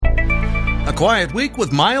A quiet week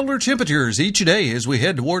with milder temperatures each day as we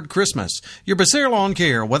head toward Christmas. Your Becerra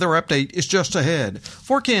Lawncare weather update is just ahead.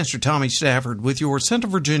 Forecaster Tommy Stafford with your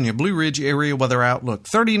Central Virginia Blue Ridge area weather outlook.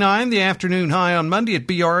 39 the afternoon high on Monday at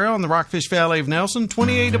BRL in the Rockfish Valley of Nelson.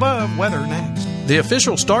 28 above. Weather next. The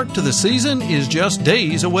official start to the season is just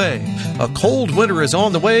days away. A cold winter is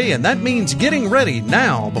on the way, and that means getting ready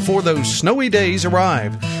now before those snowy days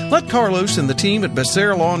arrive. Let Carlos and the team at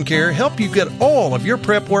Becerra Lawncare help you get all of your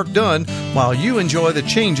prep work done while you enjoy the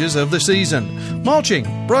changes of the season.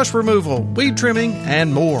 Mulching, brush removal, weed trimming,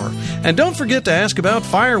 and more. And don't forget to ask about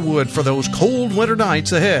firewood for those cold winter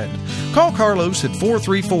nights ahead. Call Carlos at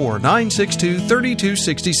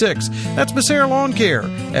 434-962-3266. That's Becerra Lawn Care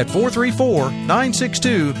at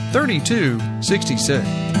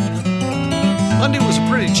 434-962-3266. Monday was a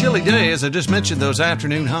pretty chilly day, as I just mentioned, those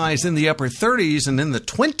afternoon highs in the upper 30s and in the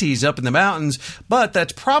 20s up in the mountains, but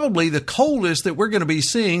that's probably the coldest that we're going to be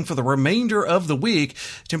seeing for the remainder of the week.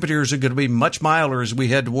 Temperatures are going to be much milder as we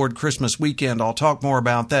head toward Christmas weekend. I'll talk more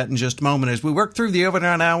about that in just a moment as we work through the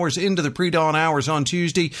overnight hours into the pre-dawn hours on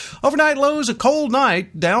Tuesday. Overnight lows, a cold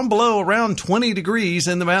night, down below around 20 degrees.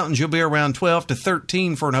 In the mountains, you'll be around 12 to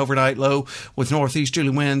 13 for an overnight low with northeasterly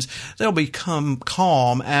winds. They'll become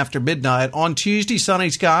calm after midnight. On Tuesday, sunny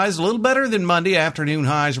skies, a little better than Monday. Afternoon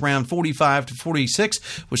highs around 45 to 46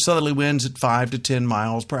 with southerly winds at 5 to 10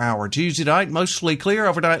 miles per hour. Tuesday night, mostly clear.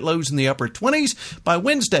 Overnight lows in the upper 20s. By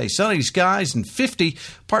Wednesday, sunny skies and 50.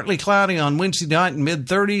 Partly cloudy on Wednesday night and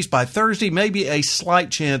mid-30s. By Thursday, maybe a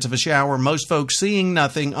slight chance of a shower. Most folks seeing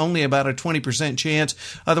nothing, only about a 20% chance.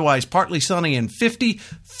 Otherwise, partly sunny and 50.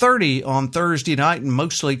 30 on Thursday night and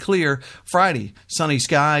mostly clear. Friday, sunny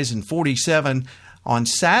skies and 47. On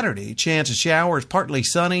Saturday, chance of showers, partly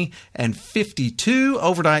sunny, and 52.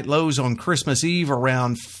 Overnight lows on Christmas Eve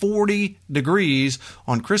around 40 degrees.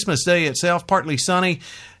 On Christmas Day itself, partly sunny,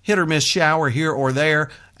 hit or miss shower here or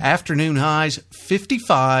there. Afternoon highs,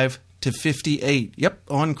 55 to 58. Yep,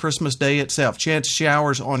 on Christmas Day itself. Chance of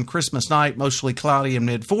showers on Christmas night, mostly cloudy in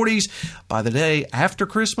mid-40s. By the day after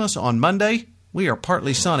Christmas, on Monday, we are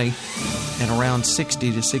partly sunny and around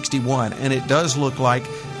 60 to 61. And it does look like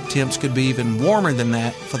temps could be even warmer than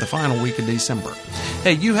that for the final week of December.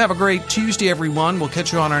 Hey, you have a great Tuesday, everyone. We'll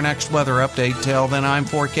catch you on our next weather update. Till then, I'm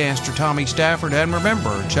forecaster Tommy Stafford, and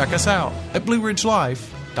remember, check us out at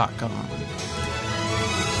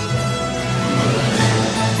BlueRidgeLife.com.